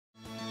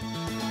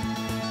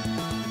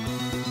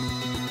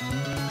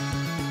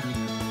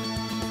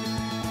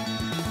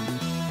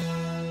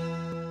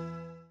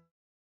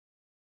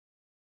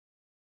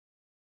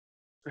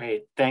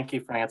Great. Thank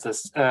you,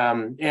 Francis.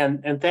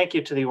 And thank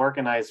you to the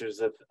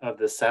organizers of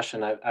this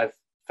session. I've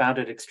found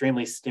it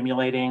extremely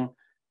stimulating,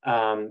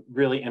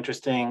 really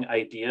interesting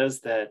ideas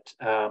that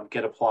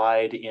get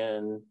applied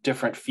in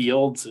different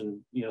fields, and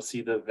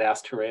see the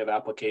vast array of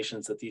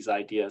applications that these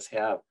ideas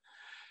have.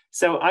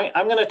 So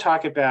I'm going to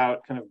talk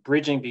about kind of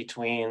bridging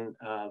between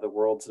the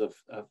worlds of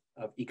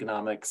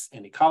economics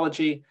and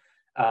ecology.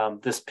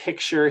 This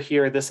picture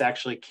here, this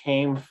actually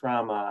came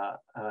from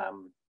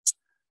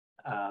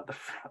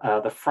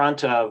the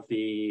front of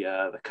the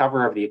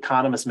cover of The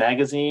Economist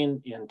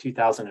magazine in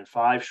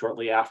 2005,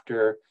 shortly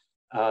after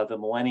the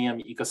Millennium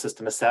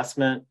Ecosystem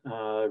Assessment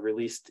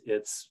released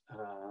its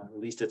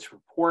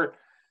report.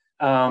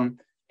 And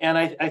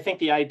I think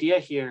the idea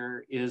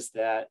here is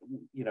that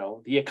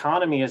the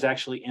economy is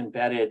actually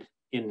embedded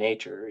in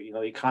nature.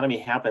 The economy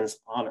happens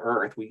on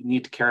Earth. We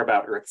need to care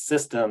about Earth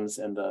systems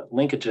and the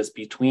linkages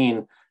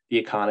between the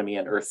economy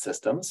and Earth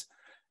systems.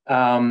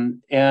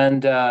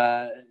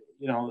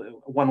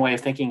 One way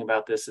of thinking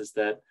about this is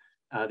that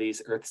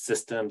these Earth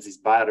systems,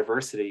 these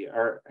biodiversity,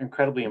 are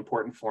incredibly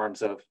important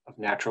forms of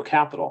natural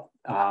capital.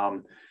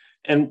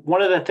 And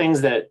one of the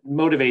things that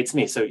motivates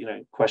me, so,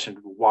 question,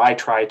 why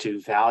try to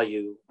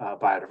value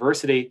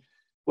biodiversity?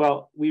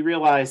 Well, we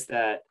realize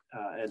that,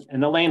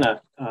 and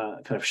Elena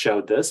kind of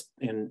showed this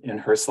in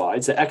her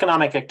slides, that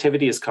economic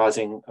activity is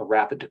causing a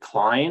rapid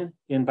decline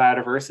in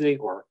biodiversity,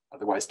 or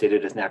otherwise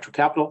stated as natural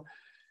capital.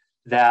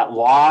 That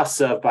loss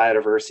of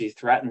biodiversity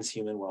threatens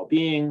human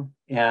well-being.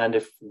 And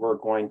if we're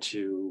going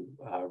to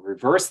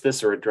reverse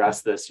this or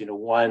address this,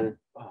 one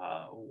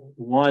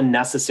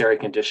necessary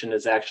condition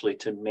is actually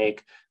to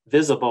make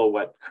visible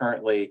what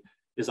currently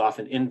is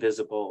often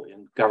invisible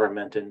in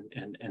government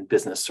and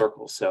business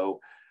circles.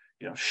 So,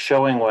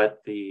 showing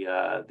what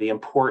the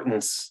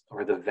importance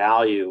or the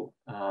value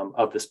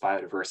of this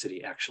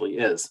biodiversity actually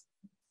is.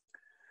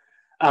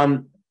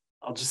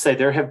 I'll just say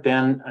there have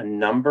been a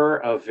number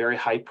of very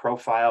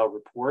high-profile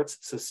reports.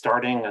 So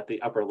starting at the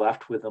upper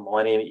left with the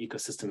Millennium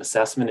Ecosystem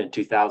Assessment in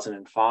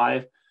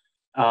 2005,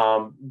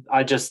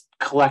 I just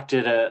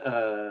collected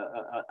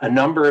a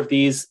number of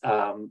these.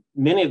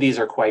 Many of these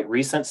are quite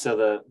recent.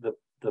 So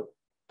the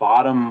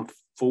bottom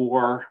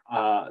four,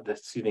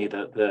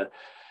 the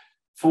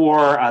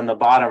four on the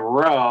bottom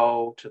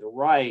row to the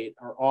right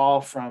are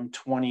all from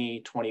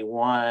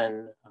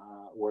 2021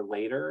 or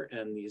later,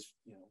 and these,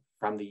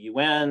 from the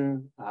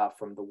UN,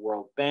 from the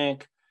World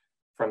Bank,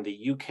 from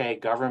the UK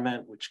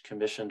government, which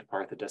commissioned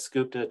Partha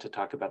Dasgupta to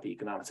talk about the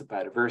economics of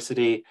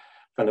biodiversity,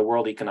 from the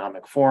World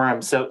Economic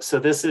Forum. So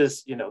this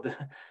is,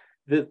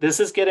 this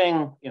is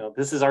getting,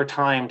 this is our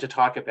time to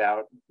talk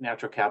about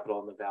natural capital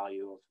and the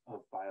value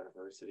of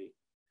biodiversity.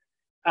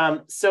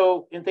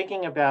 So in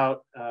thinking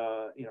about,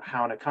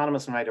 how an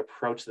economist might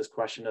approach this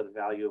question of the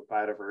value of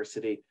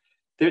biodiversity,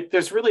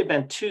 there's really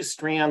been two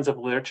strands of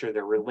literature.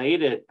 They're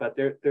related, but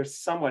they're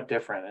somewhat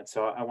different. And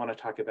so I want to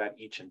talk about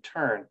each in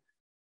turn.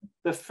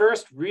 The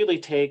first really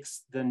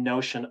takes the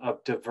notion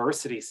of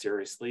diversity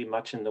seriously,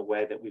 much in the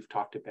way that we've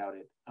talked about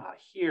it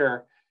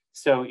here.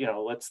 So,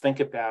 let's think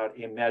about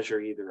a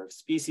measure either of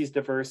species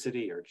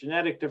diversity or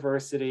genetic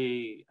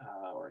diversity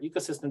or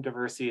ecosystem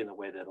diversity in the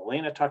way that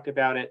Elena talked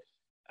about it,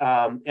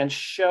 and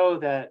show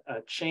that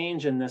a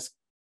change in this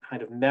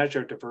kind of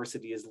measure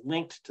diversity is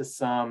linked to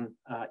some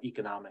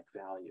economic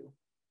value.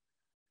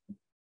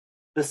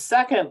 The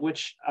second,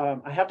 which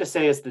I have to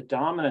say is the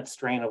dominant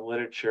strain of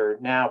literature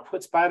now,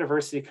 puts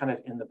biodiversity kind of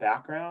in the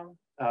background.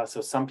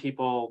 So some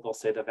people, they'll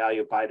say the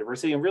value of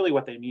biodiversity, and really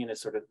what they mean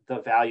is sort of the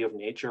value of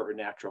nature or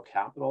natural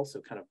capital. So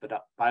kind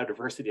of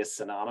biodiversity is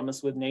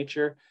synonymous with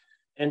nature,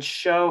 and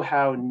show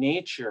how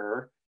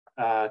nature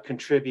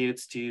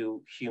contributes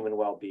to human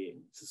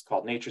well-being. This is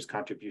called nature's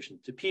contribution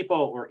to people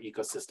or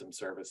ecosystem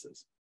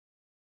services.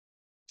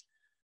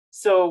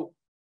 So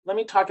let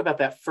me talk about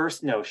that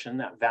first notion,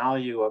 that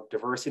value of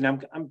diversity.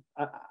 And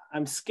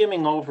I'm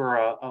skimming over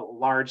a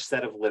large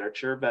set of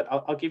literature, but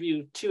I'll give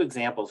you two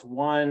examples.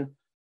 One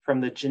from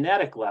the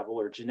genetic level,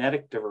 or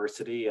genetic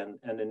diversity, and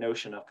the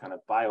notion of kind of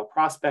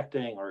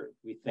bioprospecting, or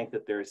we think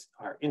that there's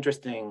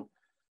interesting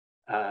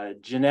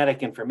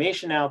genetic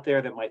information out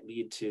there that might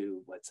lead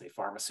to, let's say,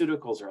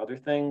 pharmaceuticals or other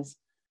things.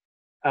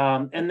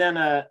 And then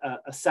a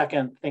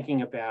second,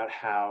 thinking about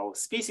how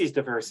species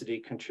diversity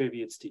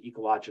contributes to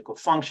ecological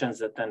functions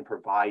that then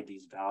provide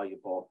these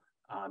valuable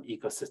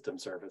ecosystem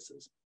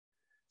services.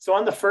 So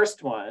on the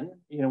first one,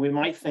 we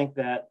might think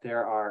that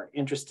there are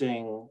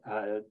interesting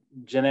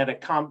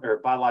genetic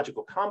or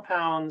biological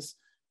compounds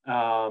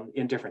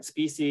in different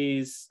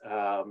species.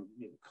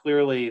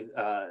 Clearly,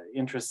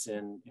 interests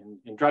in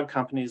drug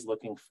companies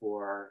looking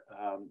for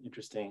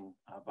interesting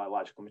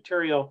biological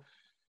material.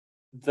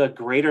 The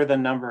greater the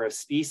number of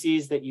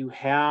species that you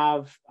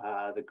have,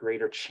 the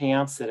greater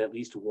chance that at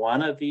least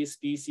one of these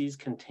species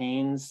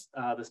contains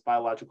this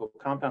biological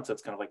compound. So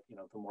it's kind of like,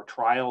 the more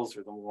trials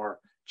or the more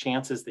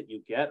chances that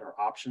you get or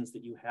options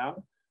that you have.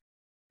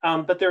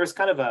 But there is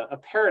kind of a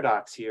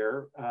paradox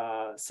here.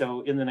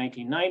 So in the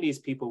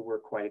 1990s, people were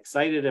quite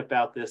excited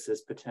about this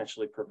as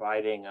potentially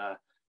providing a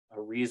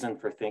a reason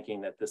for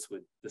thinking that this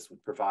would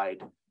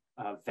provide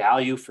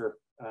value for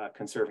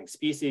conserving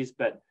species.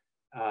 But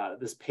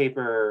this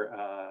paper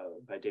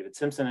by David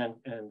Simpson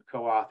and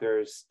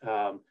co-authors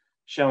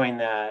showing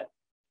that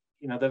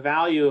the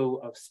value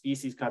of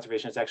species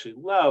conservation is actually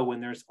low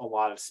when there's a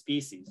lot of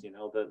species.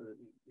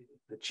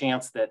 The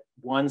chance that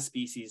one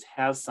species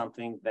has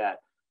something that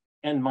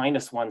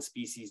n-1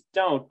 species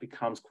don't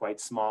becomes quite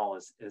small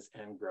as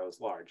n grows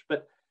large.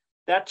 But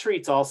that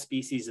treats all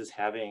species as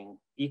having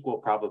equal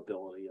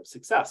probability of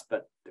success,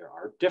 but there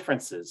are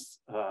differences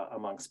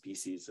among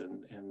species,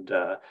 and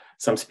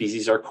some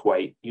species are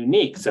quite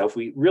unique. So if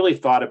we really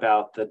thought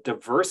about the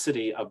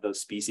diversity of those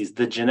species,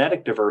 the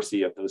genetic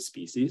diversity of those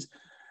species,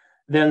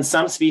 then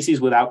some species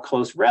without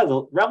close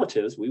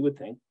relatives, we would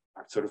think,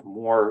 are sort of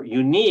more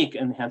unique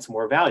and hence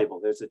more valuable.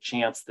 There's a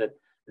chance that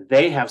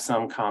they have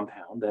some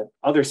compound that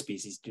other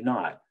species do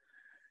not.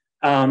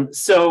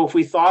 So if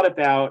we thought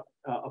about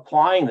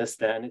applying this,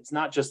 then it's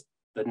not just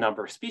the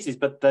number of species,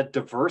 but the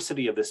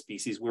diversity of the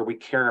species, where we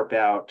care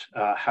about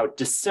how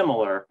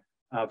dissimilar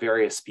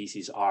various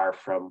species are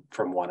from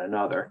one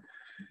another.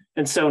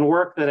 And so in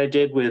work that I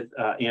did with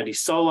Andy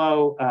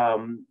Solo,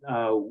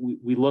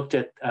 we looked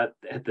at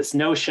this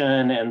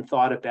notion and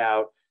thought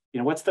about,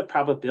 what's the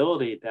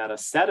probability that a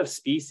set of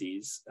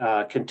species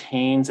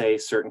contains a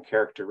certain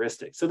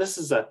characteristic? So this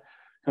is a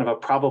kind of a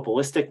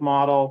probabilistic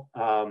model.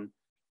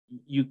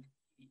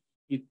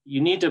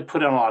 You need to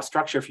put in a lot of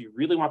structure if you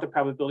really want the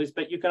probabilities,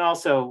 but you can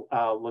also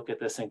look at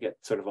this and get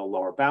sort of a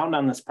lower bound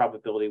on this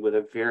probability with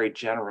a very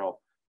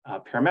general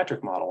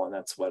parametric model, and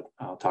that's what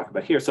I'll talk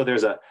about here. So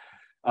there's a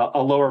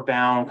lower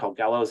bound called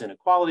Gallow's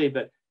inequality,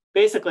 but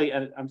basically,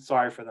 and I'm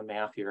sorry for the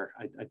math here,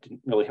 I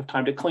didn't really have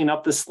time to clean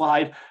up this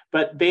slide,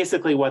 but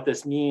basically what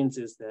this means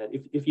is that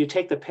if you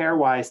take the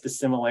pairwise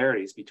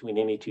dissimilarities between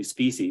any two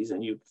species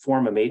and you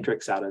form a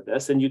matrix out of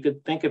this, and you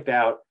could think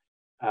about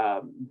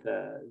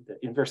the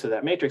inverse of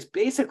that matrix,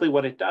 basically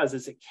what it does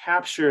is it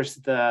captures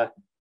the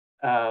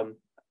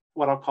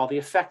what I'll call the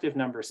effective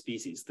number of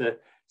species.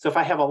 So if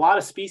I have a lot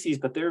of species,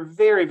 but they're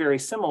very, very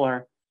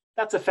similar,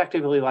 that's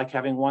effectively like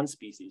having one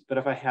species. But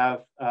if I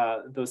have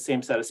those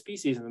same set of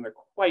species and they're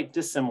quite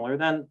dissimilar,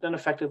 then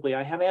effectively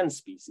I have n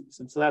species.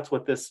 And so that's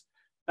what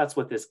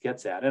this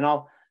gets at. And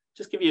I'll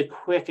just give you a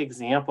quick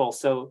example.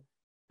 So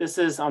this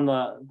is on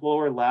the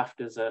lower left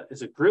is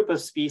a group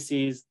of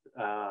species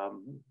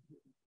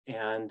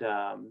and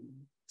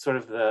sort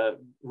of the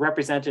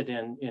represented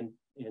in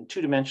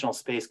two-dimensional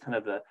space, kind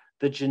of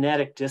the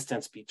genetic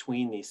distance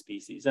between these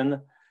species. And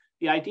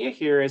the idea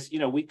here is,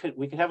 we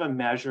could have a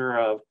measure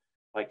of,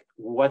 like,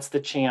 what's the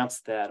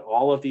chance that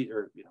all of these,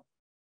 or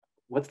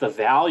what's the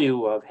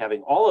value of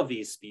having all of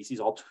these species,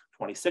 all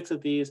 26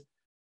 of these,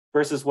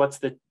 versus what's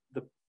the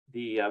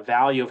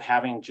value of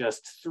having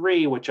just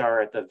 3, which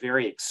are at the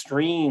very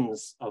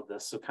extremes of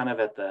this. So kind of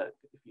at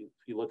if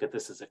you look at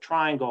this as a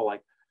triangle, like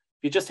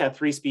if you just had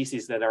 3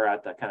 species that are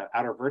at the kind of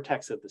outer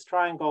vertex of this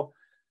triangle,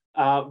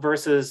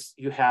 versus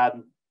you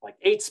had like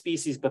 8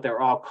 species, but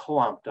they're all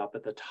clumped up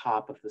at the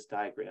top of this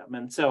diagram.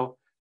 And so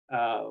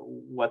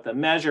what the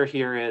measure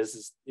here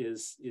is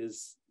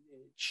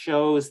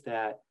shows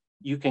that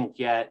you can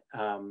get,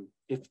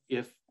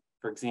 if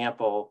for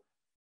example,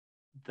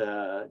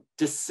 the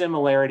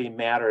dissimilarity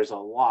matters a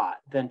lot,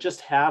 then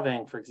just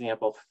having, for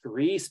example,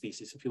 3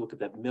 species, if you look at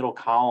that middle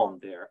column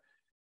there,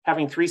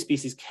 having 3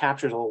 species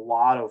captures a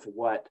lot of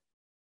what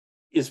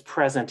is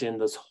present in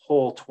this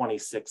whole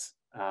 26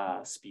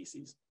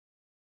 species.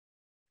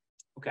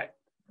 Okay.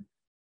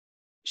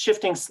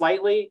 Shifting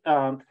slightly,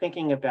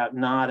 thinking about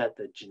not at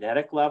the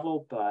genetic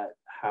level, but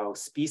how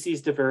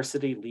species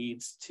diversity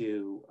leads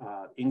to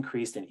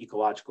increase in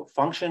ecological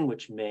function,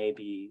 which may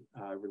be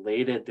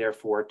related,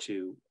 therefore,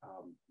 to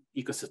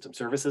ecosystem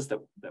services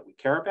that we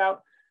care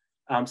about.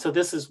 So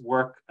this is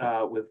work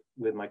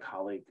with my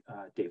colleague,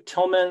 Dave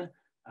Tillman,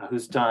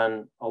 who's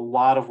done a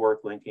lot of work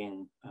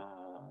linking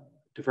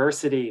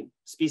diversity,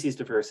 species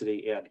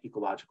diversity, and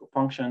ecological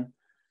function.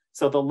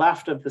 So the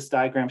left of this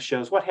diagram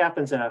shows what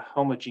happens in a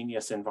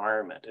homogeneous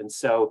environment. And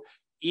so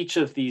each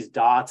of these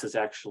dots is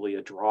actually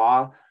a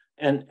draw.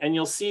 And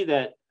you'll see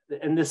that,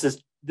 and this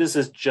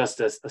is just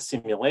a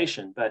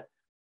simulation, but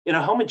in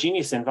a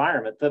homogeneous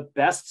environment, the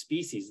best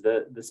species,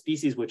 the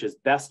species which is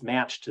best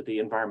matched to the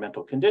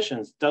environmental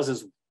conditions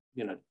does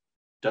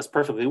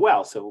perfectly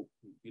well. So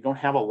you don't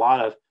have a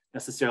lot of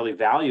necessarily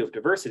value of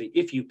diversity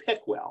if you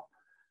pick well.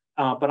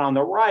 But on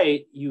the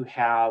right, you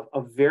have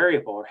a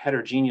variable or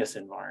heterogeneous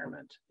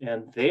environment.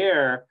 And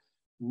there,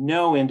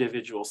 no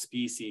individual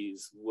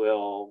species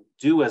will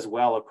do as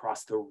well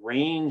across the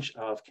range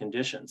of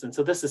conditions. And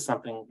so this is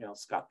something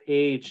Scott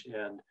Page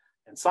and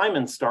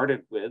Simon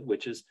started with,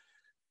 which is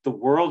the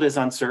world is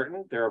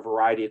uncertain. There are a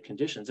variety of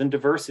conditions, and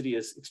diversity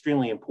is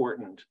extremely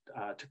important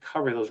to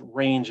cover those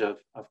range of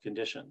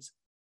conditions.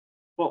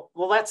 Well,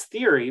 that's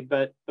theory,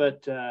 but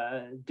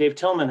Dave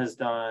Tillman has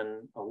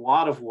done a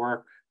lot of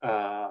work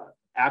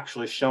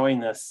actually showing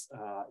this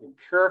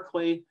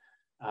empirically.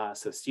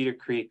 So Cedar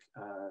Creek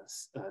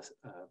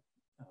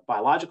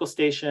Biological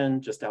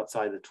Station, just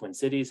outside the Twin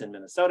Cities in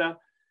Minnesota,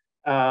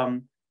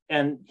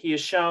 And he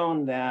has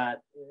shown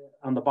that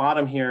on the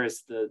bottom here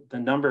is the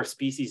number of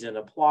species in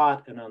a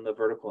plot, and on the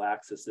vertical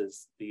axis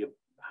is the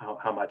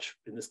how much,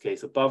 in this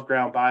case, above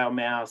ground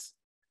biomass.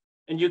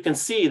 And you can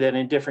see that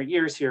in different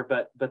years here,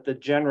 but the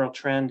general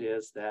trend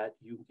is that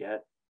you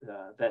get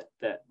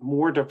that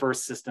more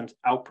diverse systems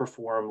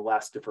outperform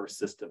less diverse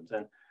systems.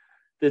 And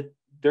that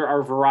there are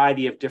a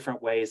variety of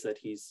different ways that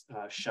he's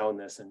shown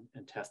this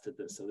and tested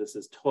this. So this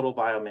is total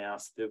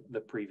biomass.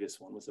 The previous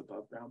one was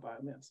above ground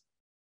biomass.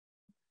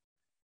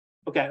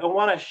 Okay, I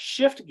want to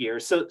shift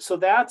gears. So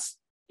that's,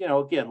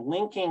 again,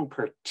 linking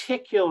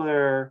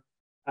particular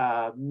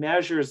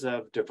measures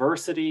of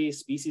diversity,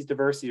 species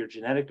diversity or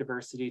genetic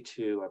diversity,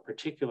 to a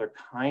particular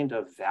kind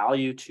of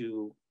value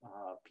to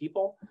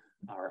people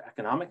or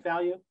economic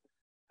value.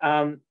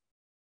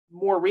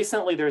 More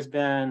recently, there's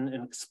been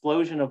an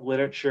explosion of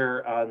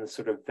literature on the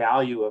sort of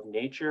value of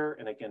nature.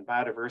 And again,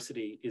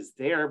 biodiversity is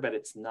there, but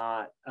it's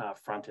not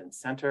front and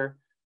center.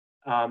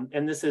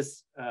 And this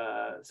is,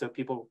 so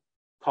people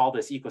call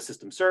this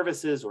ecosystem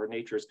services or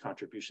nature's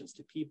contributions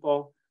to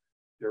people.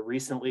 There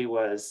recently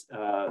was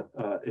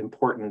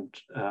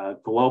important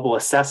global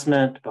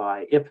assessment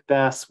by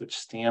IPBES, which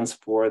stands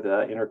for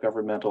the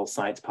Intergovernmental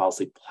Science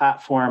Policy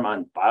Platform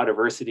on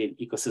Biodiversity and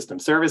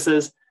Ecosystem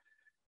Services.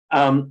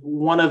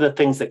 One of the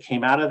things that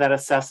came out of that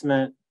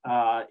assessment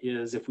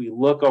is, if we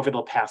look over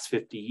the past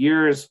 50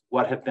 years,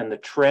 what have been the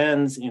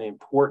trends in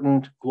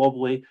important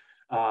globally,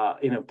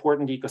 in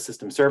important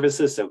ecosystem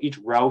services. So each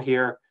row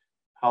here,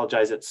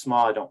 apologize, it's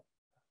small.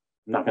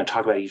 I'm not going to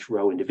talk about each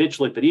row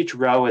individually, but each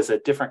row is a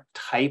different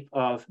type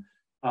of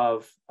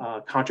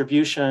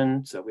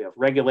contribution. So we have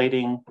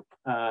regulating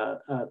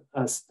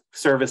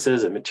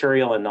services and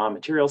material and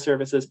non-material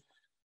services.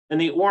 And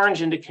the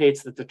orange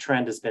indicates that the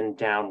trend has been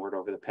downward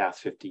over the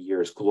past 50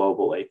 years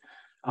globally.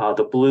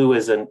 The blue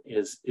is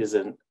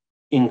an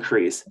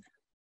increase.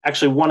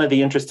 Actually, one of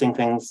the interesting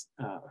things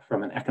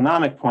from an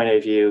economic point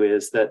of view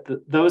is that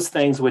those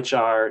things which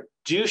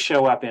do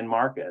show up in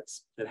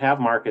markets that have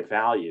market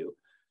value,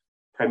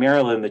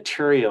 primarily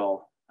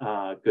material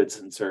goods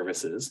and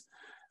services,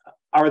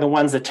 are the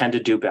ones that tend to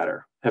do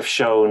better, have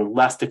shown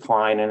less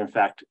decline, and in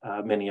fact,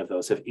 many of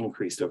those have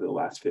increased over the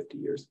last 50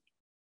 years.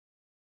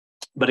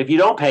 But if you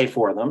don't pay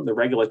for them, the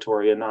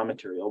regulatory and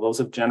non-material, those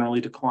have generally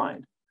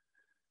declined.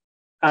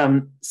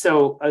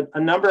 So a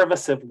number of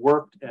us have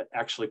worked at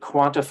actually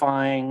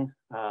quantifying,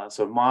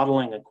 so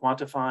modeling and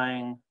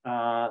quantifying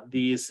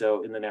these.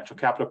 So in the Natural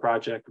Capital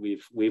Project,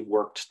 we've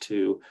worked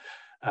to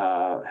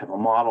have a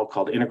model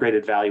called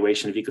Integrated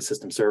Valuation of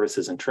Ecosystem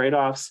Services and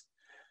Trade-offs.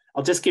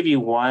 I'll just give you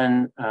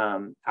one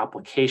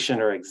application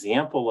or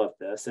example of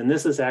this. And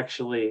this is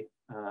actually,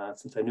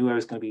 since I knew I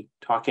was going to be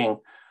talking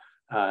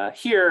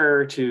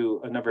here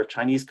to a number of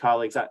Chinese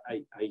colleagues,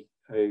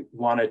 I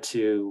wanted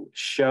to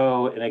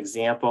show an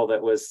example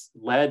that was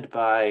led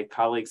by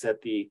colleagues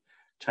at the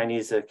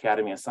Chinese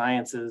Academy of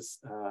Sciences,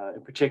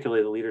 and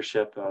particularly the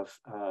leadership of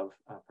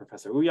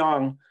Professor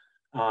Luohan,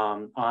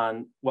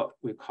 on what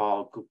we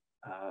call,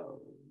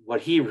 what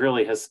he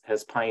really has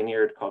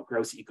pioneered, called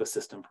gross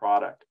ecosystem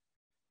product.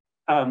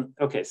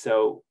 Okay,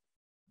 so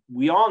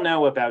we all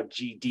know about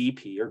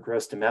GDP, or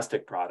gross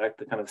domestic product,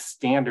 the kind of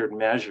standard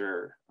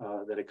measure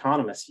that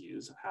economists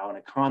use of how an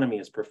economy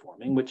is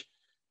performing, which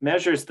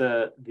measures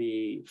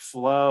the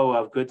flow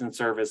of goods and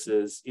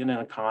services in an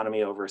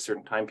economy over a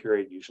certain time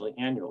period, usually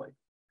annually.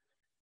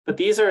 But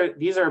these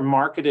are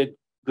marketed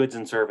goods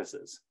and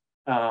services.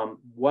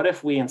 What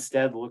if we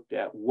instead looked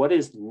at what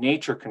is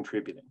nature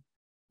contributing?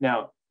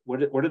 Now,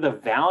 what are the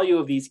value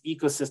of these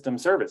ecosystem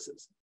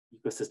services,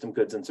 ecosystem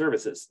goods and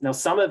services? Now,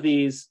 some of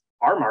these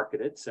are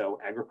marketed, so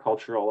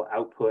agricultural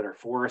output or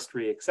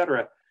forestry, et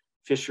cetera,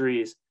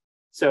 fisheries.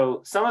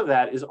 So some of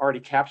that is already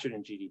captured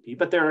in GDP,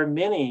 but there are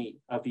many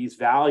of these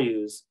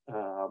values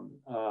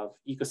of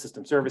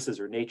ecosystem services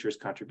or nature's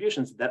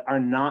contributions that are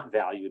not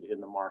valued in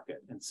the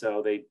market. And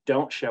so they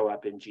don't show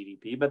up in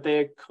GDP, but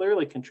they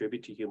clearly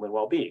contribute to human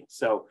well-being.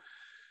 So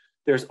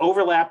there's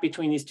overlap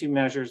between these two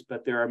measures,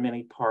 but there are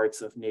many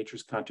parts of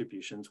nature's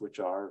contributions which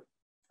are,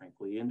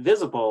 frankly,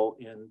 invisible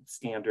in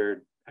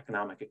standard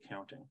economic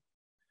accounting.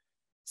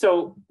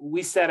 So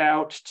we set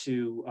out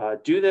to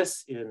do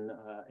this in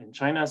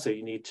China. So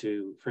you need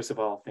to, first of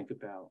all, think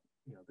about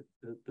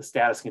the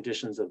status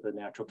conditions of the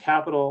natural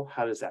capital.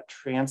 How does that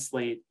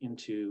translate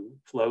into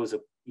flows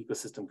of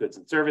ecosystem goods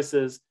and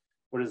services?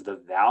 What is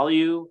the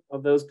value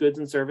of those goods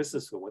and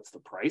services? So what's the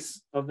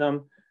price of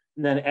them?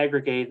 And then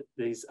aggregate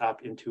these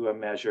up into a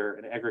measure,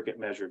 an aggregate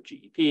measure of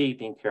GDP,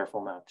 being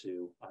careful not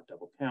to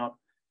double count.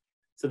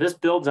 So this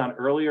builds on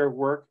earlier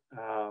work,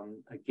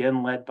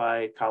 again, led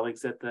by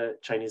colleagues at the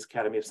Chinese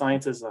Academy of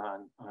Sciences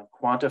on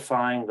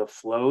quantifying the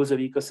flows of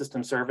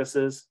ecosystem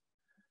services.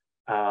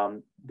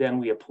 Then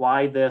we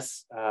applied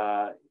this,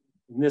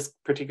 in this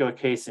particular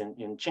case,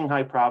 in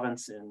Qinghai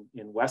province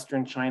in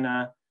Western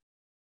China.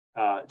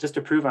 Just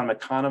to prove I'm an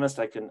economist,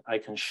 I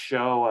can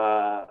show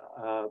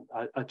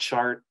a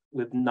chart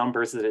with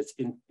numbers that it's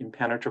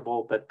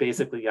impenetrable, but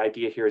basically the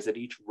idea here is that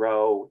each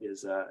row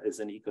is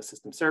an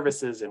ecosystem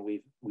services, and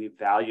we've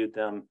valued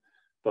them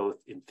both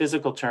in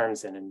physical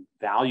terms and in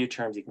value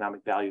terms,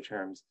 economic value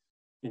terms,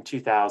 in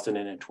 2000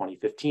 and in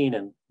 2015,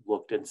 and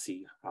looked and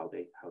see how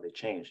they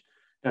changed.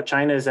 Now,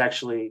 China is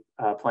actually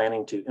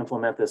planning to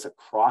implement this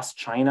across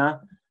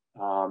China,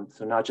 so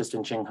not just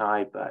in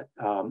Shanghai, but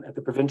at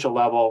the provincial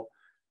level,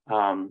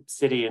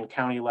 city and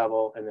county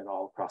level, and then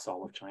all across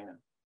all of China.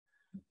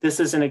 This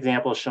is an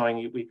example showing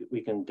you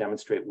we can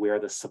demonstrate where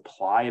the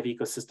supply of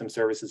ecosystem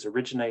services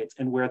originates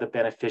and where the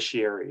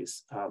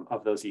beneficiaries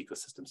of those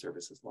ecosystem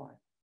services lie.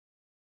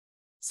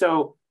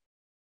 So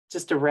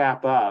just to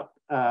wrap up,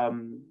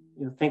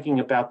 thinking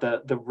about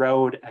the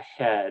road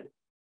ahead,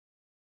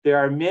 there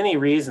are many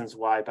reasons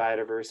why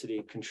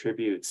biodiversity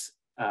contributes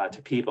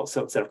to people.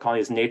 So instead of calling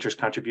these nature's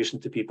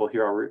contributions to people,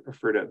 here I'll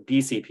refer to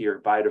BCP, or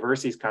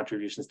biodiversity's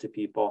contributions to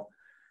people.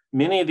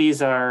 Many of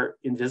these are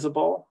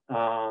invisible.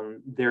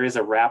 There is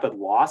a rapid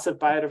loss of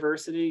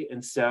biodiversity.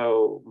 And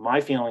so my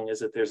feeling is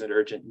that there's an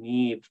urgent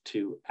need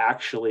to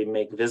actually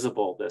make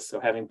visible this. So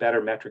having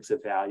better metrics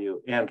of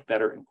value and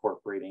better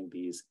incorporating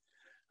these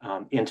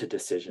into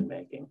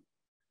decision-making.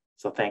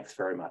 So thanks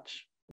very much.